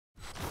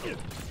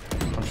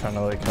I'm trying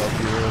to like help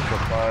you with the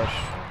flash.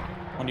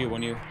 On you. Get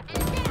out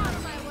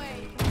of my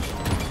way.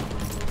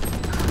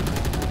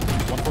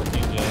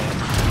 114, yeah.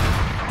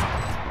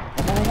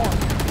 One more.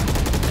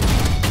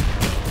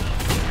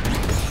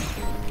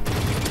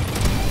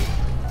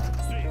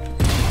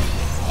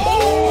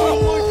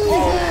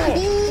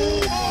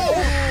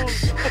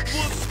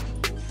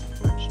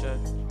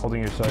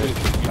 Holding your side.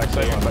 Back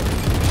side, one back.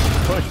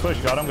 Push.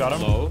 Got him.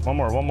 Low. One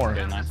more.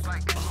 Okay, nice.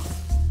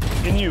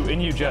 In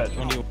you, Jet.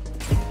 On you.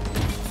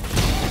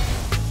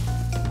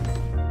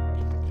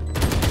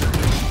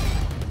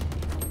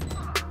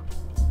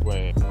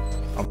 Wait.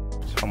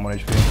 I'm 1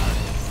 HP.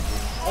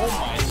 Oh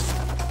my.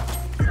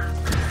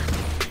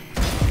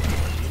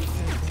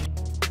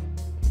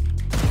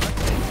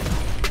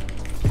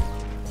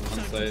 On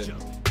site.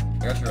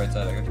 I got your right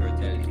side.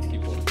 Yeah, you can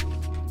keep holding.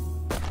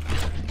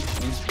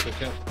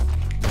 Push out.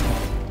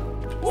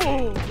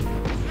 Whoa!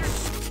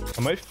 I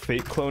might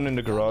fake clone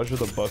into garage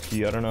with a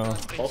Bucky. I don't know.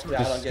 This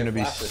is gonna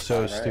be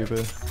so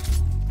stupid.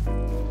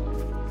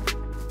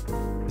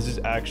 This is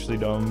actually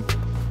dumb.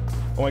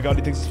 Oh my god,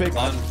 he thinks it's fake.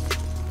 On.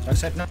 I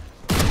said no.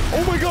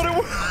 Oh my god, it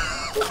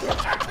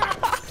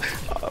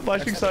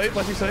flashing sight.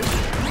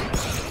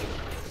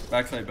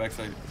 Backside.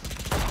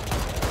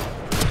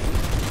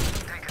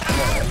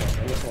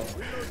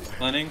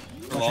 Landing.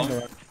 Long.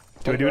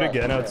 Do I do it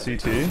again out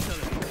CT?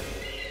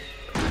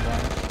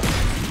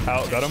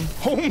 Out, got him.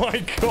 Oh my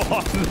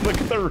god, look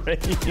at the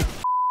range.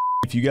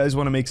 If you guys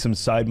want to make some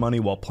side money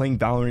while playing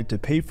Valorant to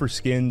pay for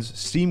skins,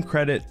 Steam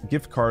credit,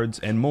 gift cards,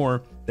 and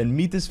more, then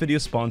meet this video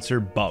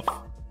sponsor, Buff,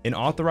 an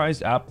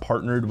authorized app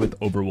partnered with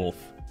Overwolf.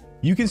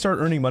 You can start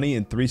earning money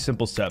in 3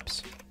 simple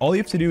steps. All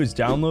you have to do is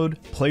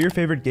download, play your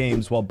favorite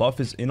games while Buff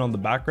is in on the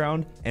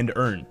background, and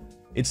earn.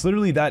 It's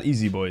literally that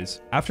easy,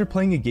 boys. After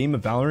playing a game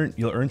of Valorant,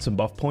 you'll earn some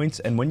Buff points,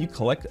 and when you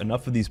collect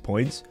enough of these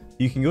points,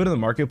 you can go to the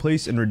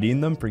marketplace and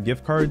redeem them for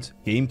gift cards,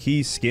 game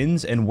keys,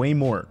 skins, and way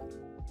more.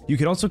 You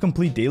can also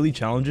complete daily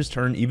challenges to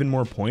earn even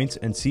more points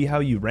and see how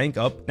you rank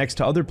up next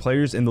to other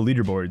players in the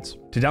leaderboards.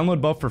 To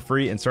download Buff for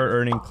free and start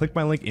earning, click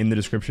my link in the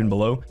description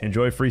below.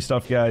 Enjoy free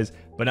stuff, guys.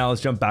 But now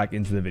let's jump back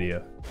into the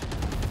video.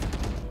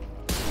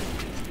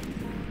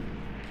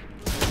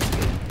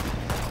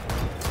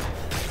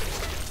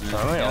 I'm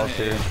only all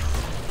here.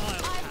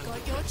 I've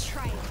got your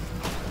trail.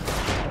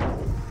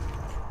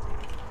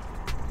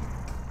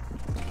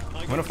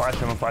 I'm gonna flash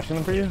him. I'm flashing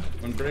them for you.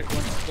 One brick,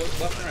 one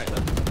left and right.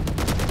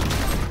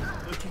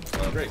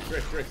 Brick.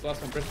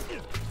 Last one, brick.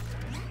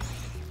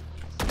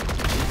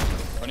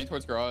 Running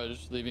towards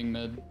garage, leaving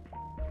mid.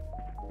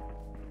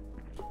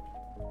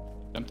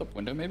 Jumped up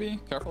window maybe?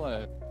 Careful.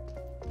 I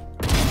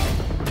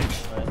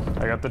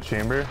got the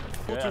chamber.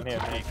 Yeah, I'm here.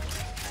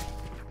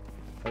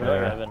 I'm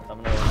There. heaven.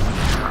 I'm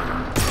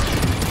gonna.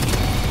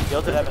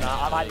 Build it heaven.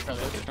 I'm hiding from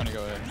this. Trying to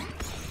go in.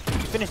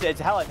 Finish it.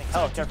 It's hell, I think.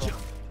 Hell, careful.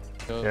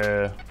 Go.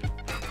 Yeah.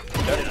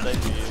 Droning safe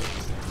for you.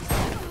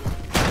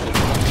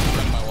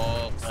 Run my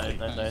wall.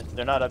 Nice.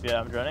 They're not up yet.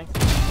 I'm droning.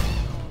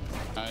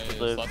 Nice.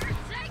 Live.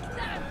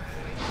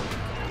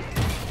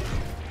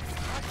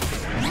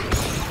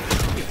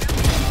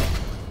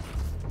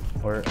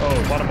 Or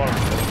oh, bottom.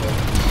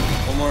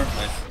 One more.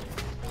 Nice.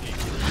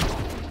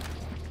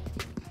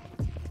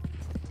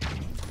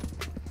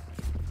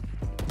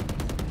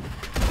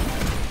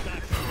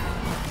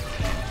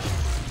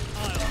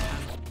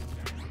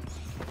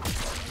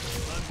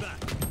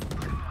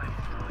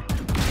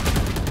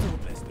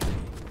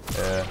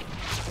 Yeah.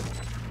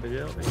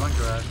 One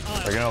garage.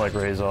 They're gonna like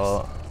raise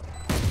all.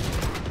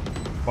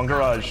 One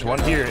garage, one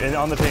here, and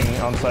on the ping,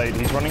 on site.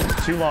 He's running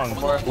too long.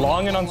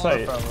 Long and on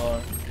site.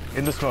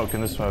 In the smoke.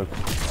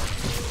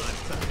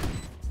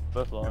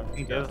 Both long.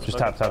 Just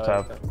tap.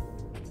 They're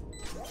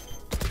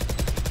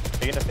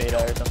gonna fade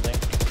out or something.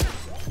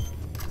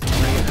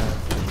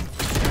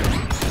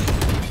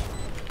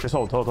 Just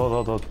hold.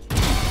 Go.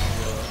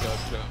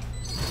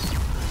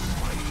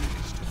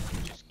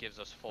 Just gives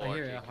us full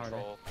RG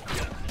control.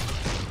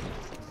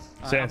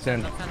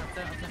 Sand.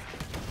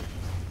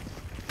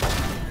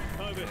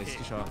 Nice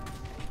shot.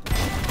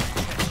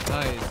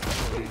 Nice.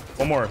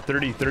 One more,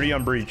 30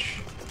 on breach.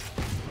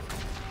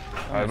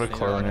 I have a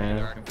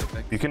cloning.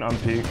 You can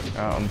unpeek.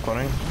 I'm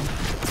cloning.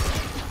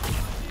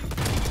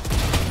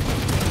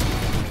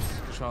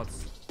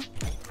 Shots.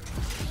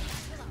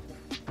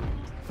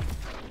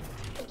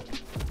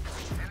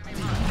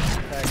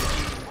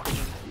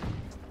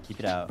 Keep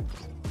it out.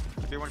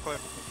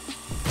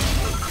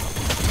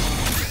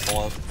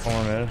 One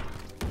more mid.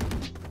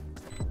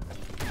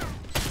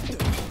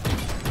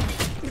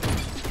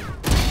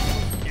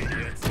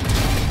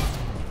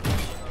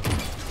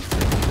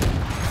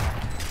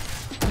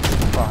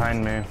 Behind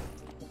me.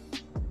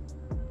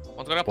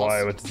 One's gonna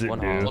Why? What does it do? One.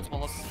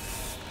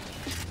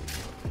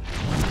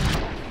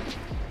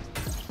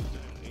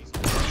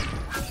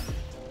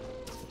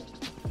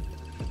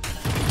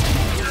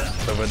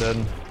 Sova dead.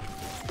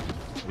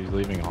 He's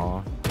leaving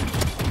hall.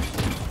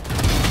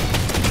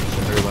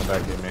 Went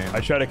back in, man. I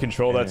try to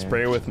control that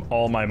spray with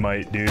all my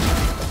might, dude.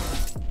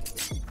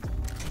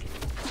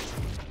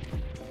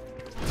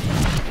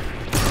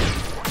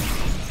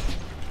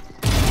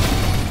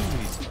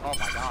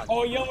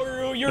 Oh,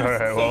 Yoru, you're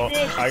Alright, so well,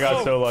 good. I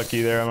got so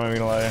lucky there, I'm not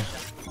gonna lie.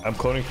 I'm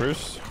cloning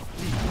first.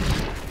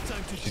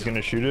 He's gonna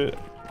shoot it,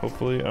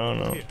 hopefully. I don't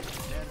know.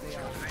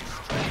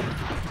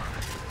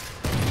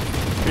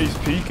 He's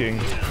peeking.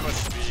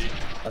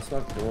 That's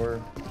not door.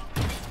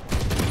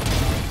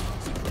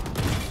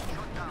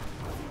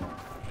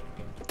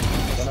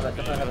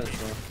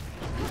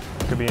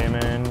 Could be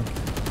aiming.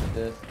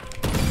 This.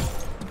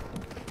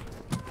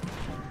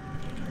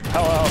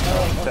 Hello,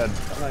 dead.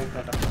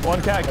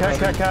 One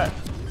cat.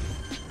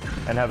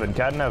 And heaven,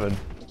 cat in heaven.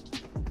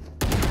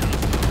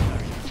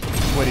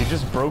 Wait, he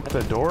just broke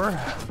the door?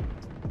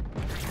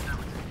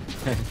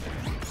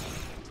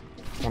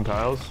 One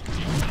tiles.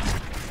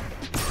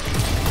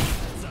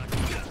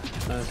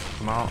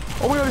 I'm out.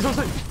 Oh my god, he's so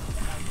sick!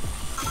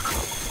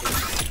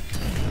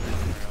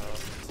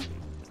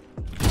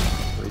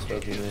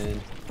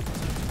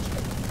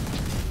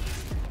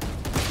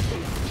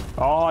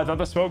 Oh, I thought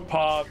the smoke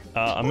popped.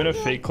 I'm gonna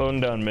fake clone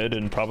down mid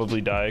and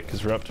probably die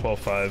because we're up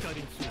 12-5.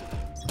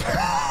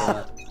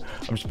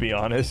 I'm just being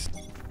honest.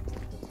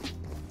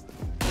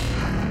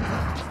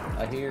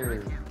 I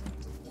hear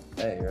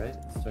A, right?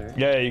 Sorry.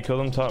 Yeah, you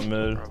killed him top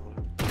mid.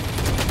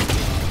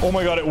 Oh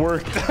my god, it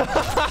worked.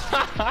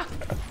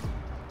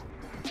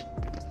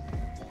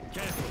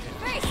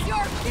 Face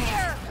your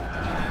fear!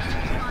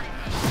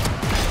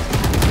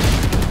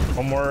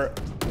 One more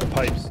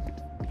pipes.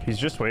 He's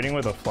just waiting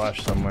with a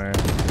flash somewhere.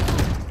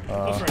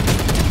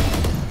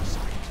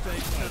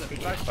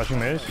 Flashing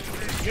maze.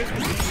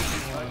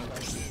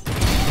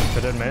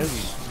 They're dead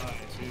maze.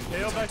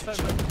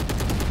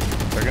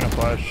 They're gonna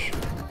flash.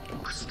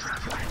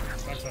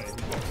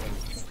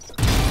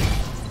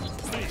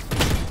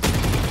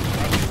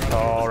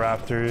 Oh,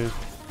 Raptors.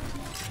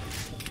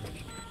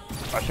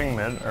 Flashing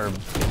mid or.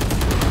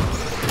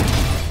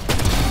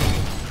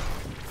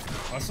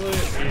 Also, 80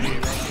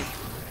 Raptor.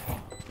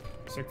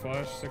 Sick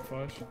flash.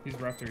 He's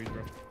Raptor.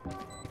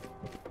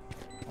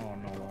 Oh,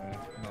 no way.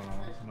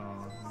 No.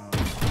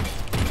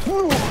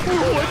 Ooh, I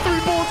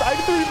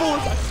had 3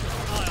 bullets.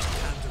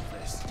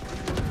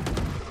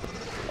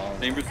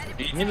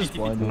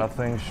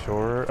 Nothing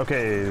sure.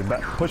 Okay,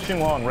 pushing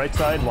long, right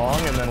side long,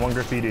 and then one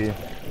graffiti.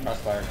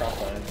 Crossfire.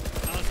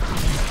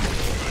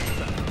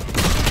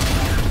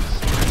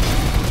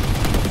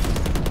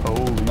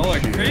 Holy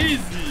shit.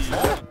 Crazy!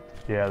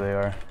 Yeah, they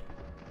are.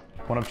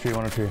 One up tree.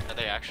 Are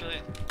they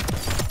actually?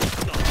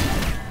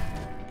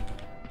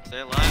 Stay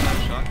alive,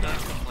 I'm shocked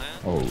that's the plan.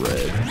 Oh,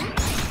 red.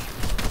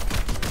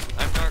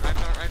 I'm dart.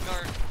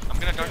 I'm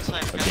gonna dart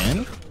side.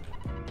 Again?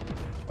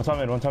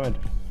 One time mid.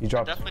 He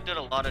dropped. Definitely did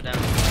a lot of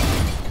damage.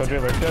 Killjoy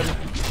right dead.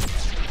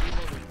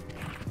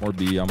 More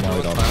B, I'm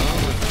right on.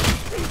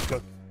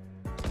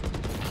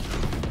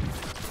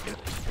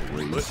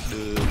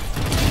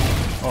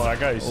 Oh, that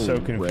guy is so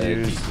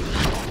confused.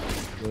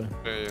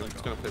 Okay, I'm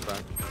just gonna play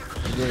back.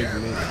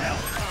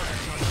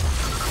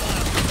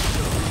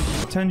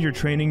 Pretend you're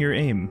training your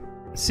aim.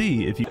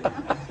 See if you...